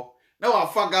mpaibo na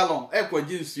wafa galon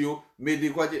ekwaje nsuo medi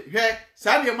kwaje hwe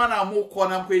sade ma na mo ko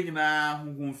na mkwa nyina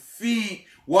honfi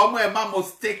wo mo emamo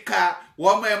sticker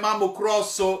wo mo emamo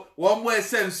crosso wo mo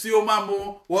esensuo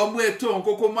mamo wo mo eto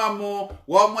nkoko mamo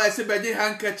wo mo esibeje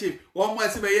handkerchief wo mo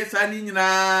esibeye sani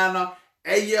nyina no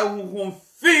eye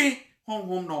honfi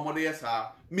honhom no mo de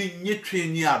yesa menye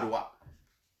twani adoa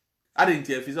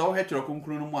adenti afisa wo hetro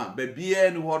konkro no mu a ba bia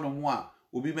ni ho no mu a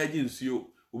obi meje nsuo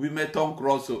obi meton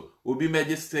crosso obi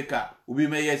meje sticker obi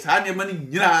meye sani mani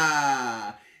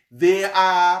nyina they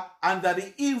are under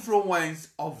the influence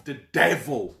of the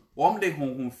devil wom de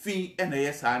honhomfi ena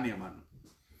yesa ani man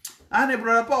ane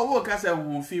brother Paul wo ka se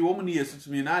honhomfi wom ni Yesu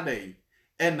tumi na dai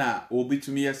ena obi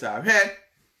tumi yesa hwe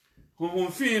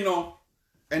honhomfi no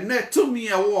ene tumi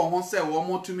e wo ho se wo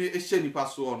mo tumi ehye nipa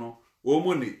so no wo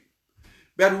mo ni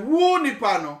but wo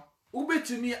nipa no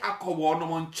ubetumi akowo no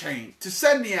mo nchen te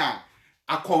se ne a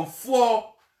akonfo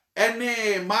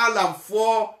ene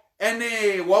malamfo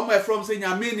ene wo mo from se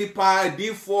nyame nipa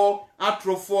difo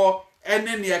atrofo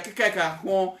ene ne akekeka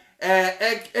ho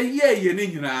ye ne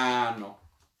nyina no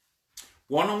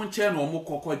wono nchen no mo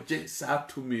kokoje sa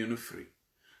tumi no free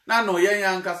na no yen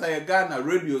yankasa ye Ghana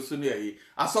radio so ne yi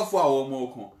asofo a wo mo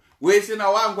ko we si na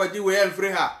wa nkwaji we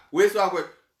enfre ha we so akwa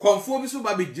konfo bi so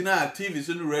ba be gina TV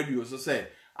so no radio so say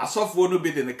asofo no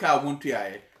be de ne ka mo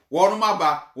ntuaye wono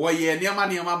maba wo ye niam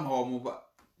ma mo ba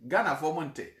Ghana fo mo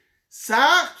nte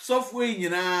sa software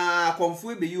nyina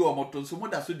konfo be yi o moto so mo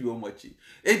da so di o mo achi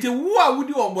enti wo a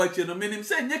wudi o mo achi no menim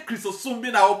say nye Kristo som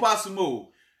bi na wo pass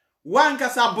mo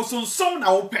wankasa bosonsom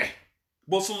na wo pe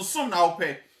bosonsom na wo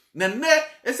pe na ne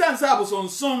esansa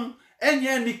bosonsom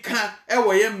enye nika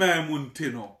ewo ye mamu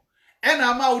nte no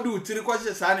ena ma wudi utiri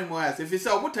kwahye sane mo ya se fi se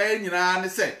obutaye nyina ne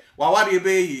se waware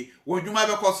be yi wodwuma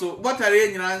be koso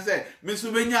botare nyina se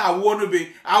misu benya awo no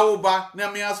be awoba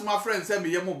na me asoma friend se me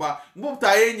yemu ba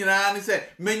botare nyina ne se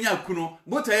menya kuno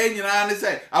botare nyina ne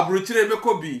se abrochire be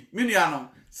kobi minuanom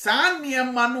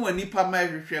sane ma no anipa ma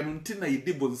hwehwe no nti na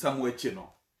yidi bonsam wachi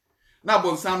no na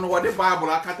bonsam no wode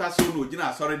bible akata so no gina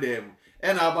asore dem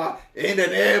ena ba in the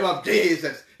name of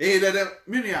Jesus in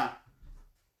the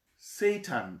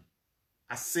Satan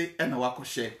ase ena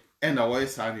wakɔhye ena wɔyɛ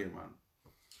saa nneɛma no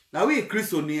na we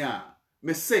Kristo ni a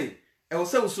me say e wo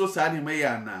se usoro saa nneɛma yi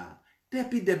ana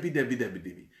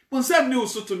debi bonsam ni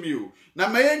usoto mi o na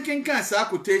mayen kenkan saa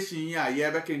quotation yi a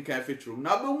ye be kenkan fitrum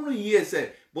na be hunu yie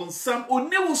se bonsam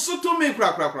oni usoto mi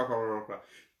kra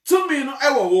to mi no e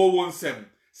wo nsem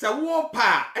se wo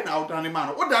pa e na odane ma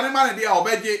no odane ma ne dia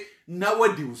obeje na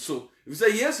wadi uso if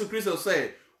say Yesu Kristo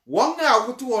say won a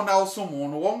woto won na osom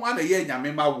no won na ye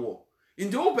nyame ma wo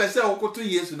nje wo pese wokoto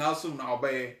Yesu na osom na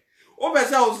obaye wo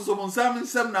pese osuso bonsam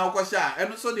nsem na okosha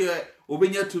eno so de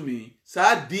obenya tumi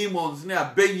saa demons ne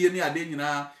abaye ne ade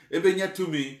nyina ebenya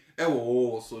tumi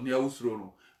ewo so ne awusuro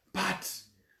no but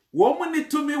wo mo ne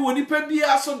tumi woni pa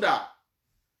bia so da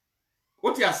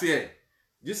woti ase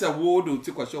just a word o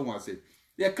ti kwasho won ase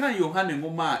ye kan Yohane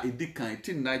ngoma edikan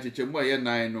tin na chechemu ye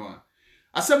nan no a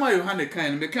asema Yohane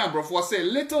kan me kan brofo say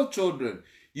little children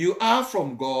you are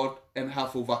from God and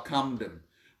have overcome them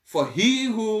for he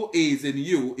who is in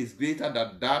you is greater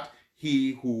than that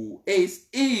he who is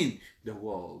in the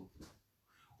world.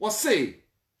 What say?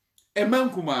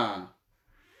 Emankuma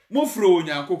mofro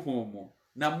nyankopon mo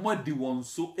na modi won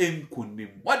so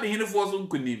enkunim. What the hinfo so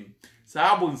enkunim?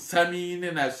 Saabon sami ne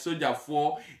na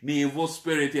sojafo ne evil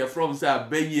spirit here from say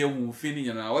abaye hu fini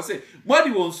nyana. What say?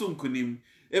 Modi won so enkunim.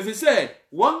 If he say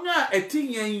one a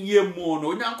etinyen ye mo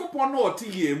no nyankopon no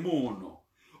otiye mo no.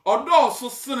 Odo so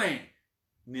sene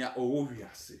ne owo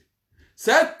wiase.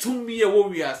 Sa tumi e wo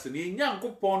wiase ne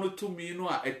nyankopon no tumi no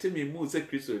a etemi mu se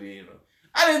Kristo ni no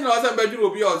ani no sa baduru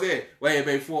obi o se we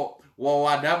be fo wo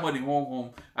adamo ni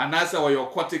honhom anasa wo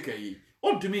your kotika yi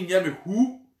ontumi nya me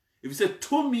hu if say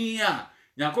tumi a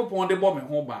nyankopon de bo me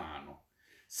ho ba no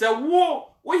se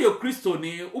wo ye Kristo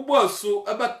ni ubo so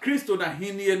aba Kristo na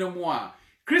henie no mu a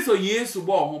Kristo Yesu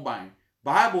bo ho ban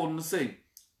Bible no say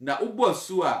na ubo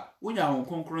so a unya hon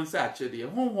konkron se a chede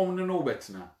honhom no no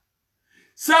betena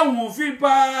sa wonfi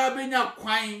pa benya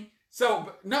kwan sa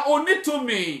na oni to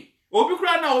me obi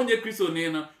kura na onye Kristo ni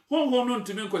no honhom no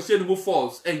ntumi nkwose no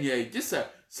false enye gisa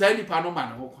sa nipa no ma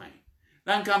no kwan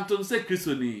na nkam to se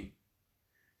Kristo ni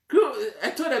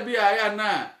eto da bi aya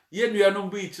na ye nua no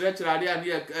bi kire ade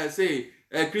ane say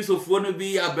Kristofo no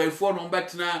bi abafo no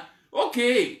betena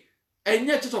okay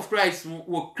enye Church of Christ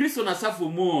wo Kristo na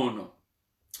safo mu no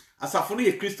asafo no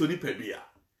ye Kristo ni padua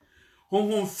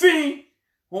honhom fin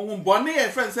when bonny a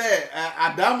friend say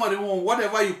Adam or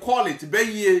whatever you call it,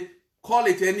 be call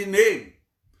it any name.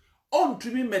 On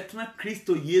to me metna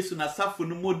Kristo Yesu na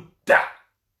safunu mo da.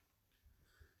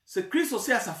 Se Kristo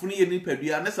se asafunu ye ni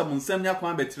padua na sa monsam nya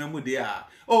kwan betena mu de a.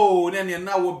 Oh, ne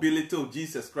na wo be little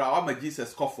Jesus Christ, am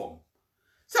Jesus kofom.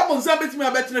 Sa monsam betimi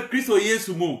abetena Kristo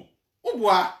Yesu mu.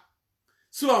 Ubwa.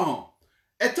 So,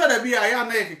 eto da bi aya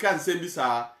na ye keka nsem bi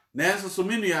sa, na enso so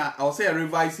menua, I will say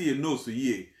revise ye no so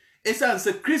ye. Esan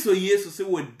se Kristo Yesu se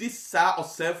wo disa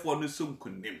osefo no so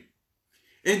nkunim.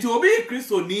 Enti obi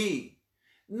Kristo ni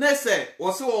na se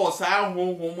wo se wo saa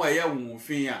honhom a ye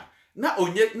wonfin a na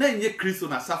onye na nye Kristo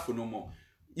na safo no mo.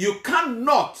 You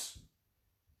cannot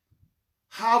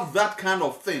have that kind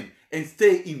of thing and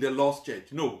stay in the lost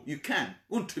church. No, you can't.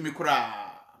 Untumi kura.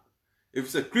 If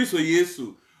it's a Kristo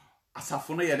Yesu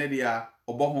asafo no ye ne dia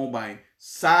obo ban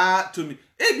sa to me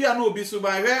ebia no obi so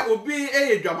ban hwe obi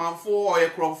dwamanfo o ye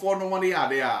kromfo no won ya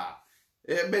de a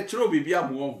be kire obi bia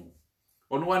mo hu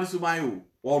ono wani so ban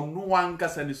o ono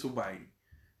wankasa ni so ban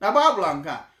na Bible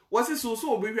anka wasi so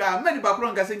obi hwe a mani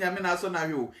bakro nkasa nyame na so na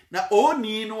hwe o na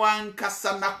oni no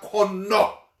wankasa na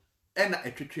kono e na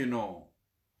etwetwe no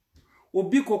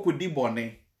obi kokodi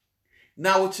bone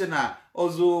na wo che na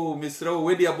ozo misra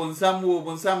we dia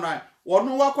bonsam na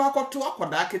wonu wakwa akoto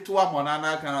akoda aketo amona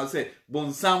na aka na say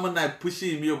bonsam na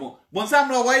pushi mi obo bonsam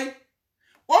no wai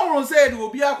wonro say de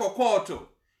obi akokoto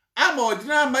ama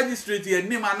ordinary magistrate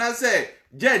anim ana say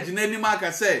judge na anim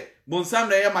aka say bonsam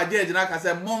na ye ma judge na aka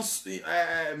say mons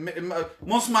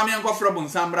mami ankofra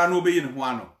bonsam bra na obeyi ne ho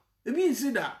ano ebi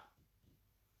nsi da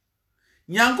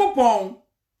nyankopon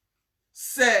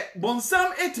se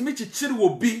bonsam etimi chichiri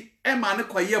obi e ma ne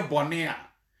kwaye bone a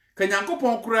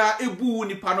kanyankopon kura ebu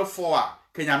nipa no fo a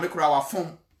kanyame kura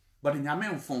wafom but nyame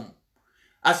mfom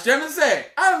asem se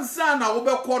ansa na wo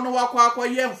bekọ no wakwa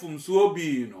ye mfomso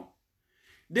obi no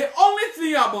the only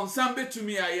thing abonsam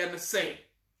betumi aye ne say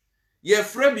ye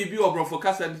frɛ bibi obrofo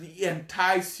kasa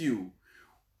entice you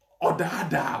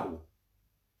odadao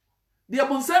the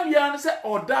abonsam ya ne say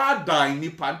odada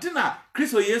nipa ntina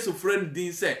Kristo Yesu friend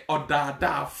din say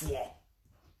odadafo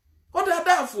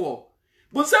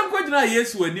bonsam ko gina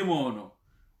Yesu animo no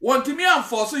wontimi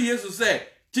amforso Yesu say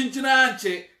chinchina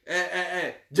anche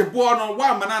jebo no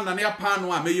wa mana na ne apa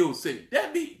no a meyo say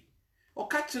debi o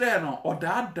ka kire no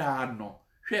odada no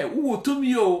hwe wo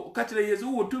tumi o ka kire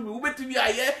Yesu wo tumi wo betumi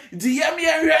aye di ye me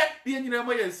hwe de nyina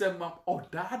mo yensem ma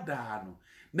odada no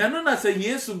na no na say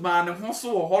Yesu ma ne ho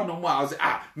so wo ho no mo a say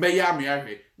me ya me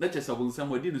hwe na chese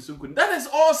bonsam odi ne sunku. That is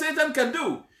all Satan can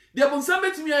do. The bonsam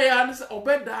betumi aye an say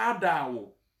obedada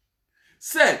wo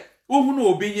say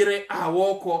ohunu obi yire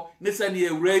awoko ne say ne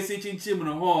ewura si chinchim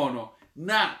no ho no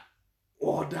na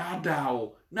odada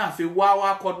wo na fe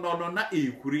wawa kono no na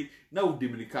ekuri na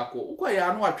udimirika ko ukwa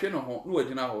ya no atwe no ho na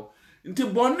wagina ho nti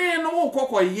bone no wo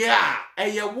kokoye a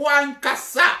eye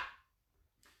wankasa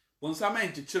bonsam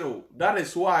enchichiro. That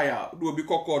is why do obi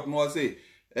kokod no say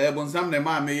bonsam ne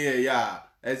ma me ye ya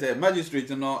as a magistrate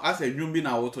no as a nwumbi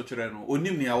na wo to kire no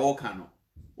onim ne ya wo ka no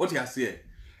what you say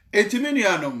etimini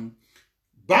anom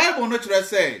Bible no kire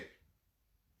say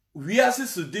we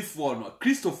asese difo no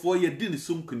Christopher ye di ne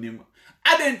sumkunim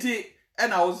adenti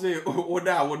and I will say,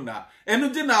 Oda wona. And you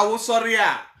didn't know, sorry,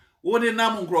 what the name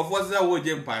of was a wood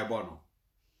empire bono.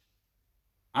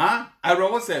 I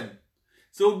wrote them.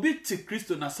 So big to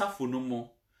Christo na safo no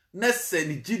more. Nesse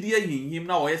ni Gidia him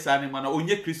now, yes, animal,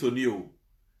 only Christo knew.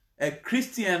 A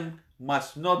Christian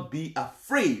must not be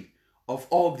afraid of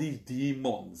all these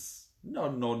demons.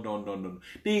 No.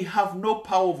 They have no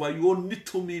power over you. Only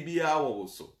to me be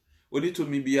also. Only to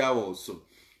me be also.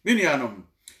 Minianum.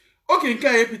 Okay,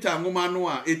 nka Peter ngoma no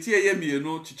a etie ye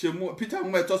mienu chichemu Peter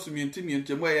ngoma etosu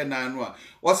nchemu ye na no a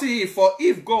was he for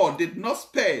if God did not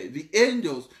spare the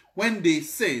angels when they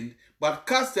sinned but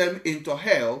cast them into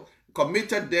hell,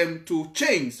 committed them to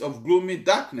chains of gloomy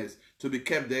darkness to be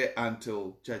kept there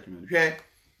until judgment. Hwe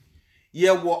ye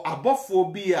wo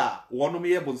abofo bi a wono me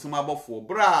ye bonsam abofo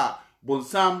bra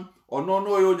bonsam ono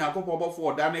no yo nyakopon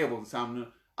abofo da na ye bonsam no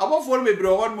abofo no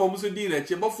bebre won mo muso di na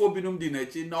chi abofo binum di na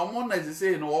chi na omo na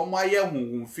sese no omo aye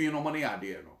hunhunfi no mo ne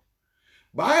ade no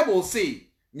Bible say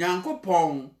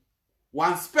nyankopon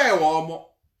wan spare wo mo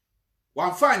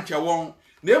wan fa nche won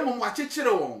na emom wa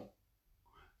chechire won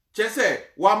chese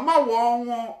wa ma won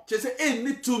ho chese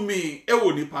eni to me e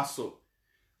wo nipa so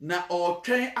na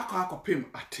otwen akopem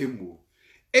atemu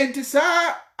enti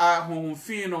sa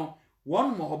ahunhunfi no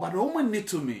won mo hoba do mo ni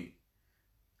to me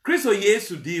Kristo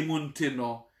Yesu di munti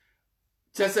no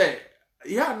chese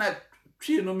ya na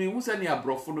twi no me wusa ni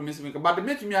abrofo no me but they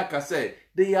make me aka say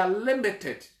they are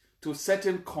limited to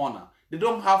certain corner. They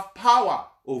don't have power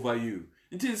over you.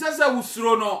 Nti nsesa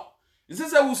wusuro no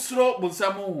nsesa wusuro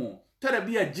bonsamo hu tere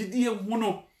bia gidie hu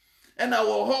no ena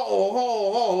wo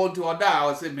ho to oda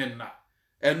o se menna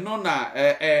eno na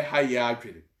ha ya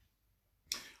adwene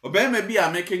obema bia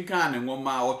making kan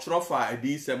ngoma o trofa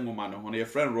adisem ngoma no ho your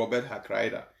friend Robert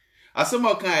Hakraida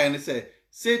asemo kan say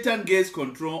Satan gains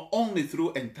control only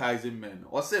through enticing men.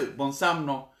 Or say bonsam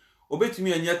no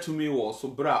obetumi anya tumi wo so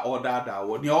bra order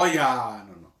wo ne oya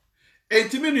no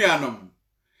entimi nuanom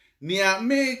nia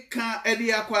meka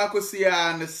edi akwa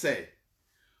akosia ne say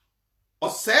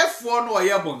osefo no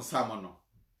oya bonsam no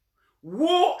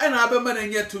wo ena abema na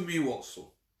anya tumi wo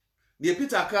so ne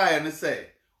Peter kai ne say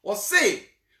o say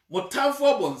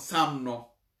motamfo bonsam no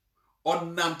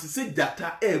onam te se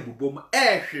data ebubom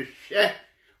ehwehwe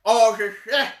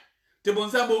ohwehwe te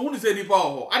bonsam bo hunu se nipa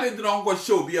ho ade ndro nko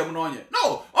show bi am no onye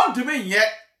no on to me nye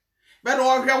but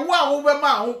ohwe wo be ma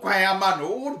ho kwan ama no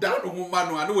wo da no ho ma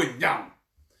no ane wanyam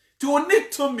ti oni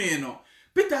to me no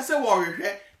Peter say wo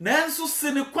hwehwe na enso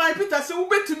se ne kwan Peter say wo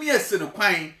betumi ese ne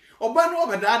kwan oba no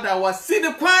obedada wa se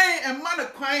ne kwan e ma ne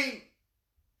kwan.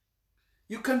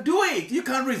 You can do it. You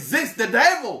can resist the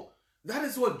devil. That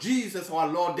is what Jesus our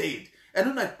Lord did.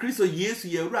 And not Christ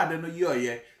Yesu ye rather no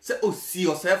ye say oh see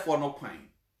yourself for no kwan.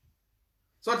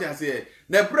 So I say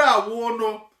na bra wo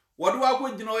no what do I go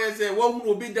you know say wo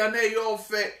hu obi da na ye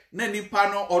ofe na nipa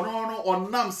no ono no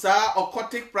onam sa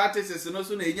occultic practices no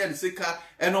so na enya de sika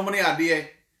eno mo ne ade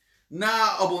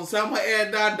na obonsam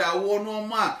da wo no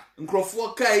ma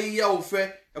nkrofo kai ya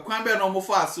ofe ekwan be no mo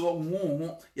fa ase wo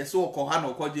hu yese wo ko ha na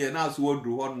okoje na so wo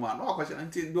duru ho no na okoje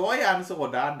nti do ya ne se wo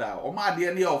da o ma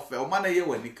ade ne ofe o ma na ye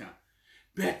wanika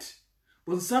bet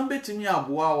bonsam betimi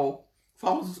aboa wo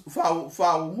fa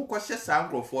wo ko hye sa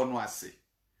nkrofo no ase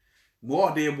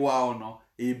mo de boa wo no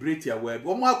e bretia web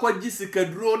o ma akwaji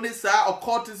sikaduro ne sa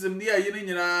occultism ne ayi ne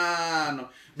nyina no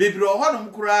bebre ho no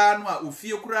mkura no a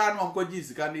ofie kura no akwaji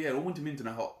sika ne ye o muntimi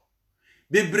ntina ho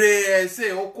bebre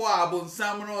se okọ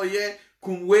abonsam no ye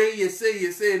kumwe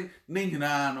yese ne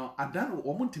nyina no adan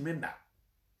o muntimi nda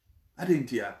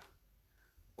adentia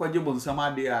kwaje bonsam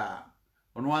ade a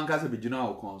ono ankasa begina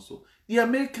okon so the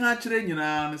American kire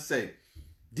nyina no say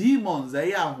demons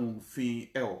ayi ahomfi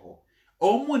ewo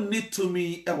omu ni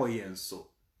tumi ewo yenso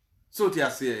so ti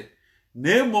ase na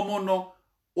emomo no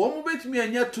Omo betumi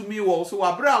anya tumi wo so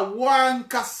wabra wan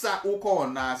kasa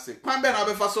wokọ na ase kwan be na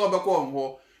befa so obekọ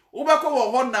ho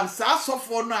wobekọ wo nam sa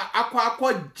asofo no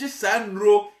akọ gisa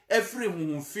nro efiri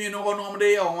hunfin no ho no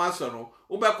mde ye ho aso no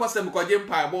wobekọ se mkọje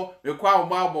mpaebo mekwa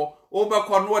omabo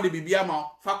wobekọ no de bibia ma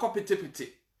fa kọ pitipiti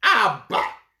aba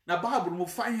na Bible mu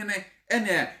fahene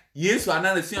ene Yesu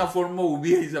anana siafo no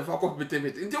obi eze fa kọ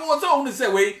pitipiti nti wo so unu se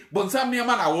we bonsam ne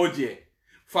ma na woje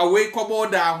fa we kọbọ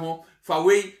da ho fa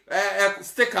we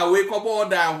stick away kọbọ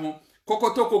da ho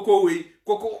kokoto koko we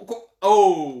koko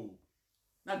oh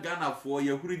na Ghana for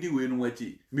ye huri di we no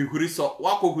wachi mi huri so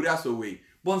wakohuri aso we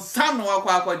bonsam no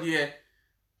akwaje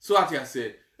so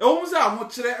atiase ehum se aho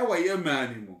kire e waye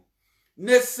mani mu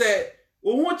ne se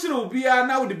ohun kire obi a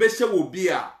na wo de behye wo obi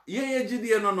a ye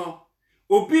gidie no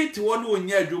obi te wo no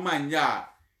onya adwuma nya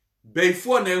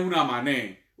beifo na ehunu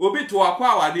amane obi to akwa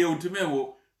awade ontime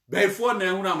ho beifo na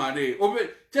ehunu amane obi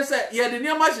chese ye de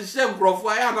niam ahyehyɛ nkrofo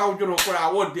a ya na wodworo kora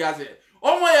wo de ase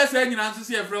omo ye se nyina nso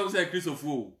se efrɛ se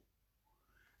Christopher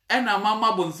ena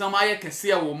mama bonsam aye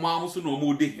kese wo mam so na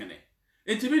omo de hene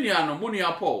ntimi nua no mo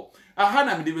nua Paul aha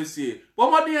na me de besie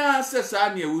bomode a se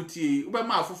sa na ewutie wo be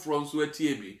ma afoforo nso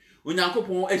atie bi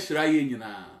onyankopon ahyira ye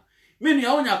nyina me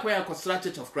nua onyakwa ya kosra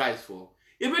Church of Christ for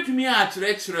ebetumi a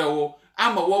kyerɛ wo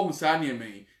ama wo hu sa na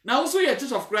emen na wo so ye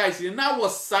Church of Christ na wo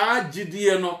sa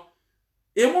gidie no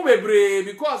emu bebre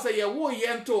because ye wo ye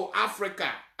nto Africa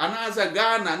anaza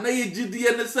Ghana na ye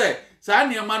gidie ne se sa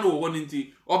na ema no wo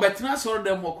nti obetena soro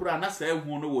dem okura na sa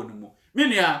ehu no wo nemu me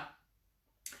nua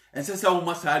ensesa wo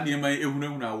ma sa na ema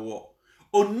ehunu na wo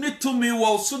onitumi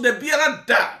wo so de biara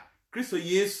da Kristo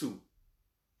Yesu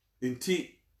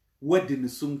nti wadi ne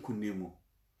sunkunemu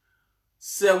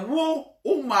se wo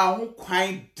uma ho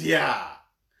kwan dia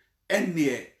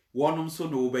ene wonom so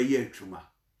no wo be ye atwuma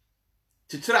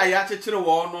chichira ya chichire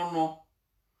wo no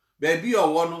baby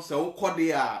owo no se wo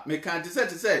kode a me kan te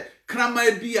se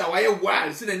krama bi a waye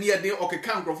wal se na ni ade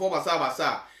okeka nkrofo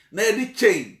basa na edi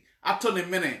chain ato ne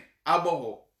mene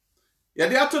aboho ya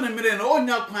de ato ne mene no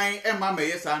onya kwan e ma me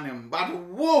yesa anem but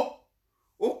wo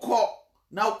ukọ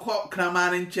na ukọ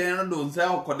krama ne nchen no do nsa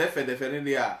ukọ defe ne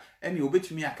dia ene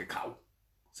obetumi akekawo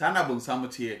sana bonsam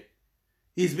tie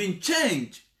he's been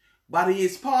changed but he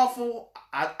is powerful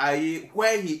at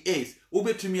where he is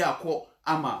obetumi akọ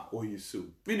ama oyisu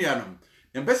minianom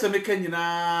empese meka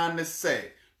nyina ne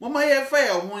se mama ye fa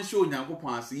ya ho nhye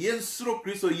onyankopon ase ye nsuro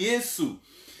Kristo Yesu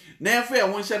na ye fa ya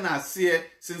ho nhye na ase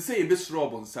sense ye besuro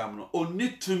obonsam no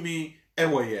onitumi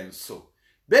ewo ye nso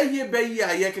beyi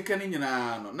a ye keke ne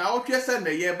nyina no na otwe se na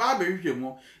ye ba behwehwe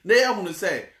mu na ye hunu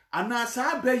se ana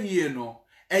sa beyi no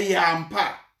eye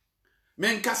ampa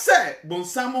menka se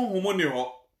bonsam homo ne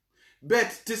ho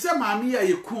but te se maami ya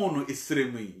yekun no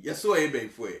esremu ye so e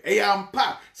beifo e ya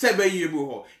ampa se beyi bu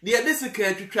ho de ye desika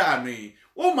atwitwa anu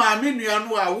wo maami nua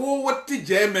no a wo wote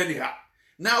Germany ha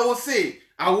na wo se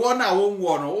awo na wo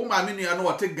nwo no wo maami nua no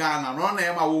wote Ghana no na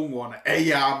e ma wo nwo no e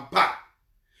ya ampa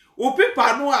wo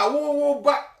pipa no a wo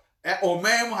ba o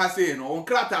mem ha se no on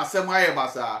krata asem aye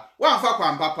basa wa amfa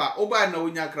kwa papa wo ba na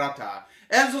wonya krata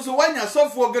enso so wanya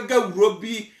sofo gaga wuro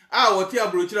bi a wote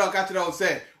abrochira ka kira o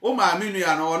se o ma aminu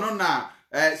ya no ono na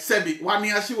sebi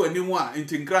wani ahye wanimu a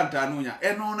ntinkranta no nya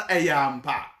eno no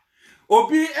eyampa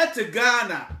obi ete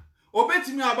Ghana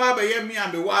obetimi ababa ye mi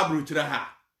ambe wa abrochira ha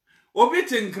obi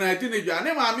tinkrati ne dwa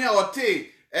ne ma me a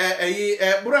wote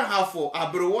burahafo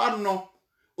abrewa no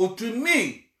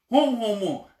otumi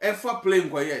honhomo efa plane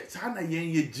koye sana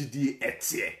yen ye gidie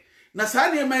etie na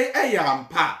sana ye mai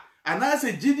eyampa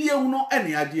anase gidie hu no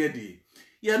ene ade ade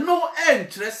ye no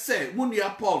enkyere se munua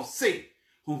Paul say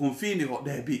honhomfi ni ho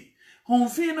da bi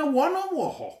honhomfi no wono wo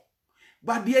ho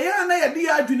ba de ya na ye de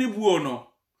adwene buo no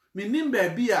menim ba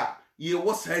bi a ye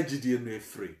wo sa gidie no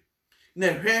efre na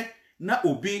hwe na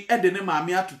obi ede ne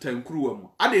maame atotankruwa mu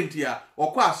adentia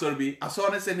okọ asori bi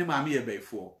asori ne se ne maame ye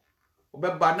baifo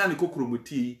obeba na ne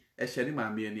kokromuti ehye ne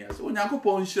maame ani ase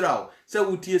onyankopon hyirawo se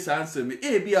wutie sansem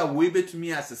bi a wo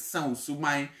betumi asesa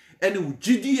usuman ene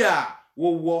ugidi a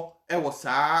wo ewo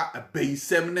saa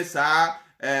abaisem ne saa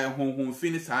honhomfi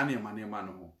ne saa ne manema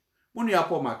no ho munua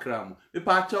po makra mu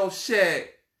mepa cha share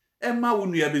ema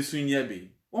wonua besunya bi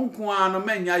onko ano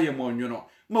manya ye monwono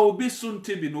ma obi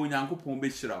sunte bi no onyankopon be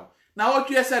hyirawo na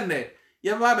wotwe se ne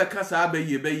ye ba be kasa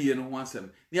abaye no ho asem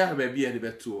ne ya ba bi ye de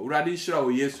beto urade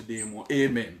hyirawo Yesu dem mu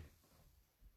amen.